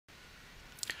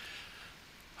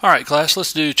Alright class,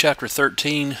 let's do chapter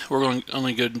 13. We're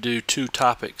only going to do two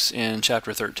topics in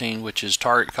chapter 13, which is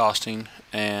target costing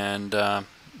and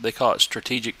they call it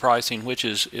strategic pricing, which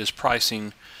is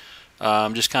pricing,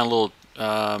 just kind of a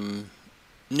little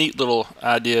neat little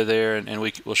idea there, and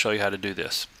we'll show you how to do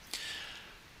this.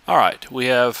 Alright, we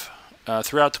have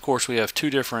throughout the course we have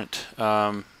two different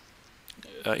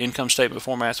income statement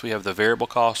formats. We have the variable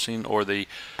costing or the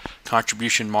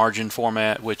contribution margin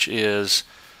format, which is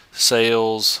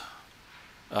sales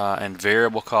and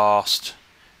variable cost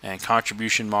and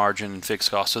contribution margin and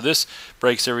fixed cost. So this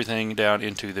breaks everything down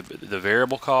into the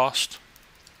variable cost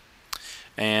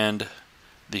and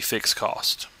the fixed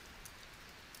cost.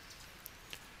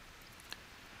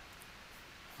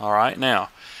 Alright, now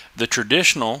the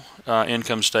traditional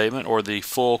income statement or the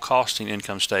full costing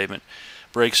income statement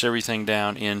breaks everything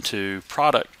down into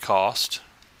product cost,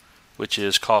 which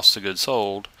is cost of goods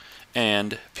sold,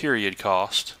 and period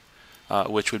cost,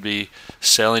 which would be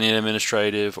selling and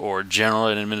administrative or general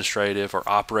and administrative or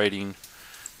operating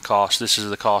cost. This is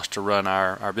the cost to run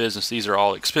our business. These are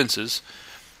all expenses,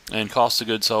 and cost of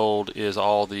goods sold is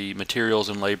all the materials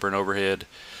and labor and overhead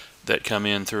that come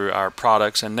in through our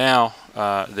products, and now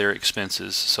they're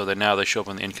expenses, so that now they show up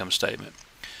on the income statement.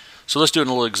 So let's do a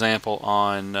little example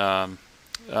on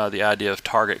the idea of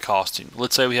target costing.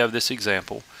 Let's say we have this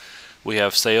example. We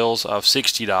have sales of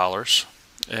 $60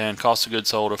 and cost of goods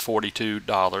sold of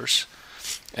 $42,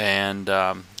 and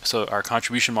so our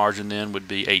contribution margin then would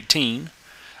be 18.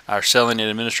 Our selling and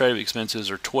administrative expenses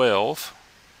are 12,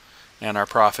 and our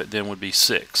profit then would be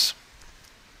 6.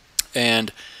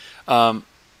 And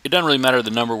it doesn't really matter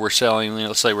the number we're selling.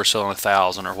 Let's say we're selling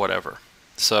 1,000 or whatever.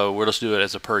 So we'll just do it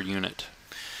as a per unit.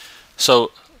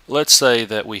 So let's say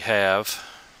that we have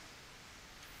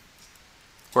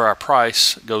where our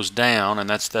price goes down, and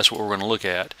that's what we're going to look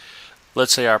at.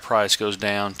 Let's say our price goes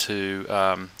down to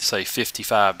say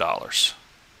 $55.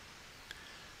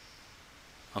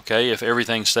 Okay, if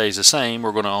everything stays the same,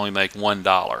 we're going to only make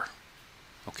 $1.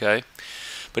 Okay,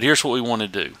 but here's what we want to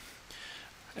do,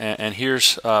 and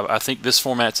here's I think this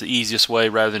format's the easiest way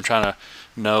rather than trying to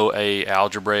know a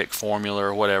algebraic formula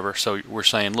or whatever. So we're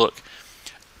saying, look,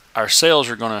 our sales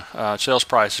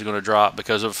price is going to drop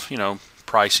because of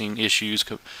pricing issues,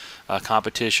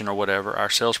 competition or whatever. Our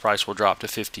sales price will drop to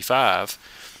 55,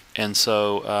 and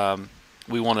so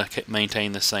we want to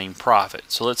maintain the same profit.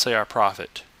 So let's say our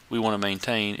profit we want to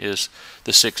maintain is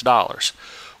the $6.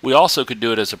 We also could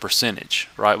do it as a percentage,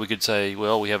 right? We could say,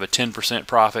 well, we have a 10%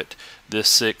 profit. This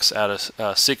 6 out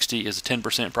of 60 is a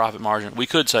 10% profit margin. We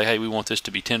could say, hey, we want this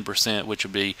to be 10%, which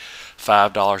would be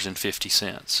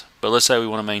 $5.50. But let's say we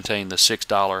want to maintain the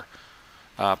 $6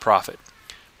 profit.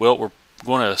 Well, we're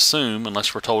going to assume,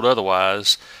 unless we're told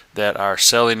otherwise, that our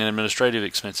selling and administrative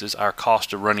expenses, our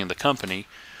cost of running the company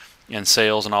and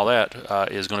sales and all that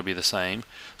is going to be the same.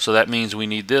 So that means we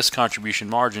need this contribution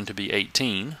margin to be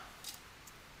 18.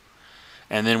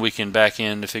 And then we can back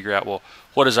in to figure out, well,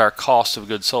 what is our cost of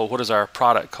goods sold? What does our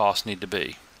product cost need to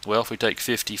be? Well, if we take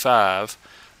 55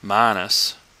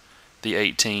 minus the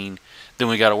 18, then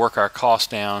we got to work our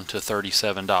cost down to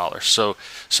 $37.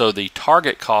 So the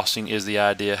target costing is the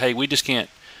idea, hey, we just can't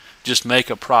just make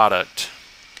a product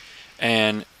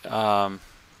and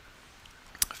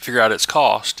figure out its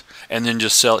cost and then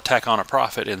just sell it, tack on a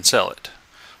profit and sell it,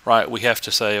 right? We have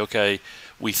to say, okay,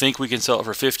 we think we can sell it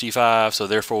for 55, so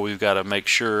therefore we've got to make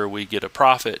sure we get a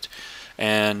profit,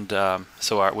 and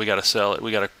so we got to sell it,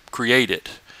 we got to create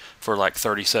it for like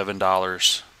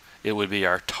 $37. It would be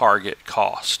our target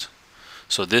cost.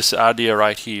 So this idea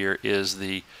right here is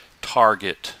the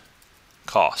target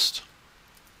cost.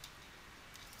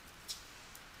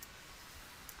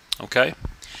 Okay,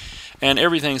 and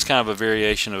everything's kind of a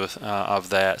variation of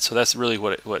that. So that's really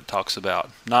what it talks about.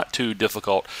 Not too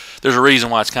difficult. There's a reason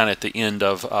why it's kind of at the end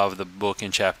of the book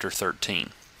in chapter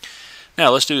 13. Now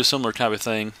let's do a similar type of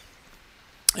thing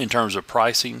in terms of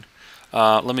pricing.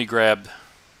 Let me grab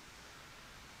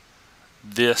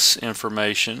this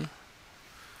information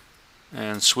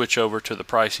and switch over to the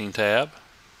pricing tab.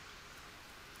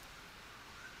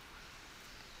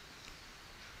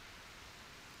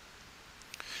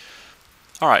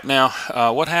 Alright, now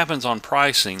what happens on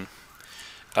pricing,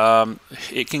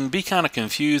 it can be kind of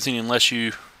confusing unless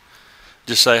you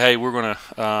just say, hey, we're going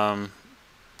to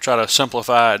try to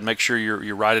simplify it and make sure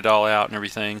you write it all out and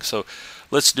everything. So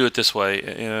let's do it this way,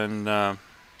 and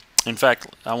in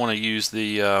fact I want to use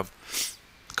the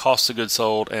cost of goods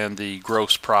sold and the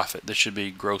gross profit. This should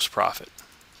be gross profit.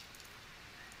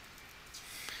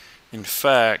 In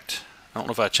fact, I don't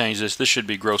know if I changed this. This should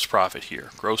be gross profit here.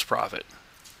 Gross profit.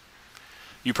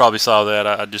 You probably saw that.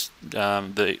 I just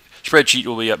the spreadsheet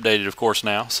will be updated, of course,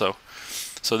 now. So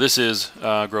this is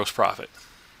gross profit.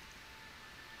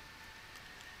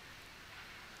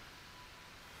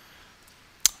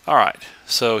 All right.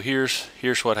 So here's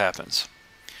what happens.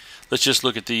 Let's just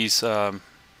look at these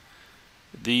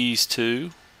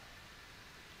two.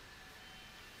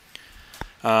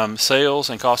 Sales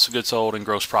and cost of goods sold and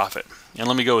gross profit. And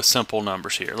let me go with simple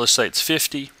numbers here. Let's say it's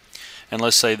 50, and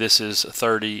let's say this is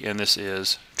 30 and this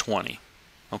is 20.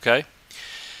 Okay?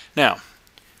 Now,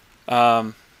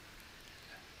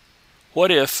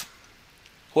 what if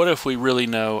we really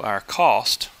know our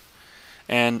cost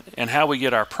and how we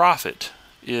get our profit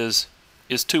is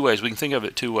two ways. We can think of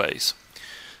it two ways.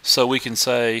 So we can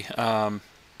say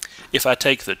if I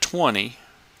take the 20,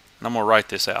 and I'm going to write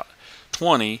this out,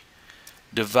 20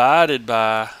 divided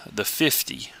by the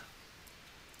 50.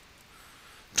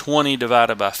 20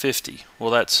 divided by 50.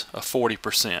 Well, that's a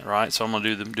 40%, right? So I'm going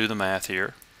to do the math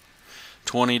here.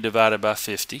 20 divided by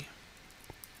 50.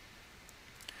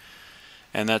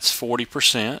 And that's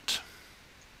 40%.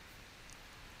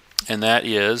 And that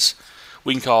is,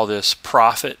 we can call this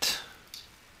profit,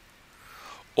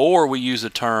 or we use a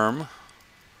term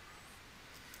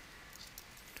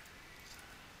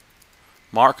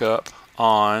markup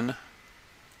on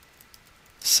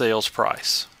sales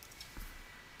price.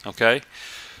 Okay,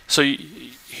 so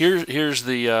here's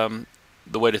the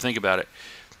way to think about it.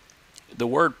 The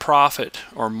word profit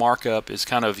or markup is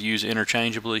kind of used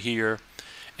interchangeably here,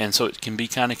 and so it can be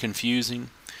kind of confusing.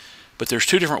 But there's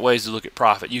two different ways to look at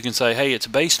profit. You can say, hey, it's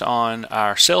based on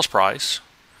our sales price.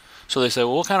 So they say,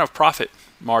 well, what kind of profit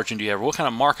margin do you have? Or what kind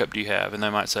of markup do you have? And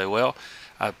they might say, well,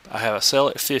 I have a sell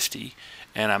at 50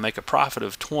 and I make a profit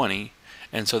of 20,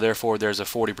 and so therefore there's a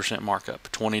 40%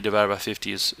 markup. 20 divided by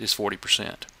 50 is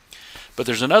 40%. But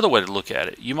there's another way to look at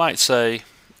it. You might say,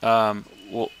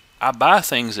 well, I buy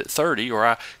things at 30, or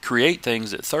I create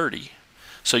things at 30.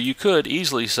 So you could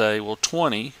easily say, well,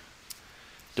 20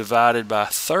 divided by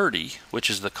 30, which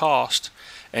is the cost,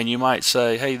 and you might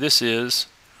say, hey, this is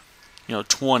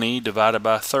 20 divided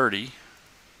by 30.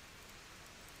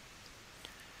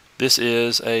 This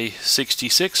is a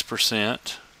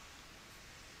 66%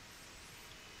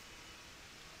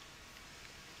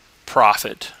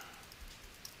 profit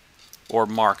or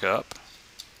markup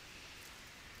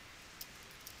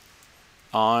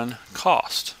on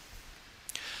cost.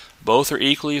 Both are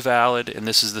equally valid, and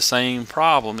this is the same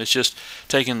problem. It's just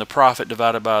taking the profit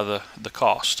divided by the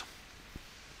cost.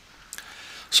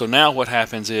 So now what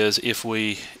happens is if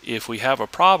we have a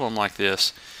problem like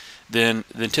this, then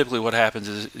typically what happens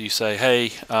is you say,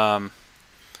 hey,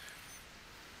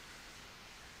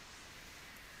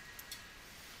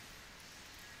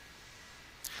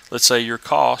 let's say your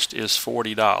cost is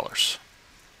 $40.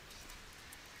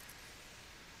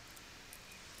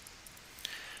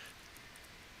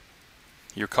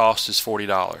 Your cost is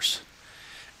 $40,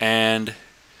 and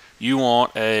you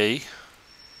want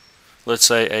let's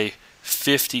say a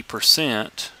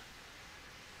 50%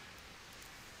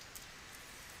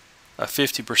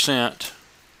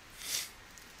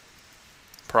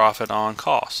 profit on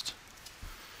cost.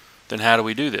 Then how do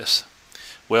we do this?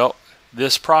 Well,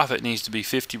 this profit needs to be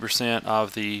 50%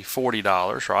 of the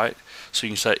 $40, right? So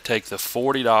you can take the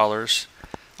 $40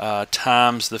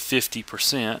 times the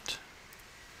 50%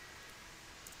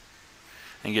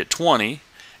 and get 20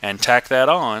 and tack that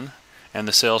on, and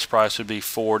the sales price would be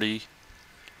 40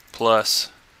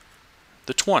 plus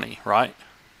the 20, right?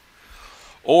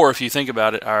 Or if you think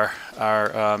about it,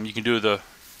 you can do the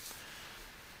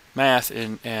math,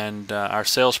 and our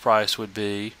sales price would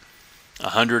be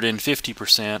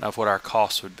 150% of what our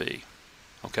cost would be.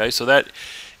 Okay, so that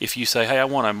if you say, hey, I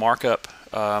want to mark up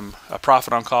a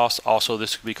profit on cost, also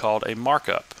this could be called a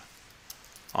markup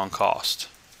on cost.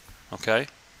 Okay,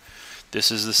 this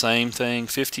is the same thing,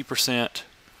 50%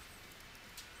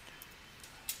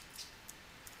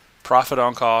 profit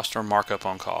on cost or markup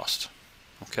on cost.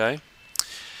 Okay,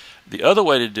 the other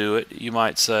way to do it, you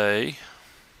might say,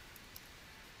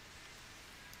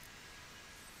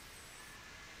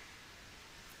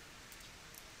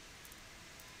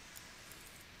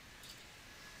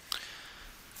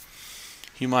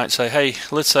 hey,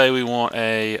 let's say we want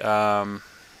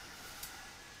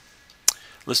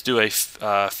let's do a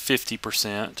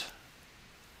 50%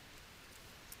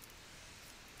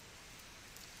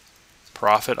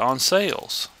 profit on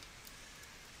sales,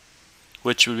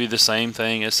 which would be the same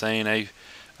thing as saying a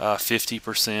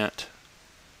 50%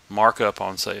 markup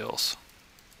on sales.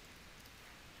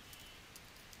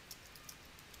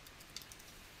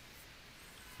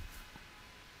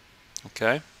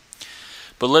 Okay,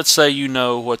 but let's say you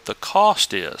know what the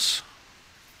cost is.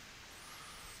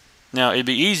 Now, it'd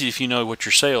be easy if you know what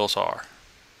your sales are.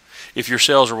 If your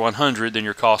sales are 100, then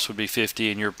your cost would be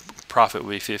 50 and your profit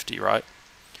would be 50, right?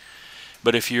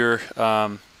 But if you're,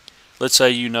 let's say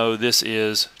you know this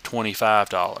is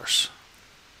 $25,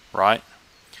 right?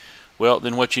 Well,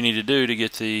 then what you need to do to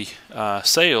get the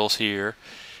sales here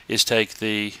is take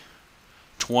the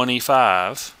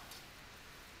 25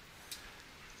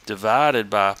 divided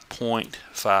by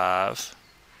 0.5,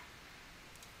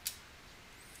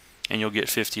 and you'll get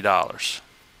 $50.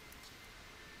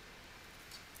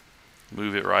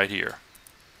 Move it right here.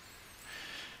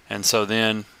 And so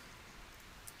then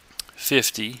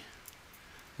 50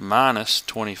 minus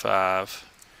 25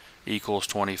 equals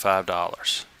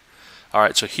 $25. All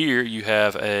right, so here you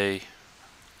have a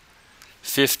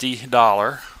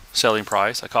 $50 selling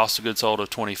price, a cost of goods sold of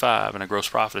 25, and a gross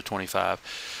profit of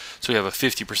 25. So we have a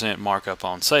 50% markup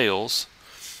on sales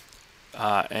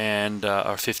and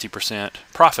a 50%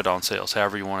 profit on sales,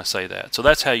 however you want to say that. So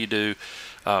that's how you do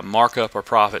markup or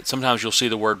profit. Sometimes you'll see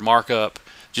the word markup,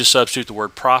 just substitute the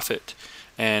word profit,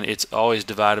 and it's always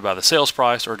divided by the sales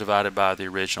price or divided by the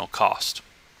original cost.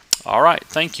 All right,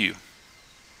 thank you.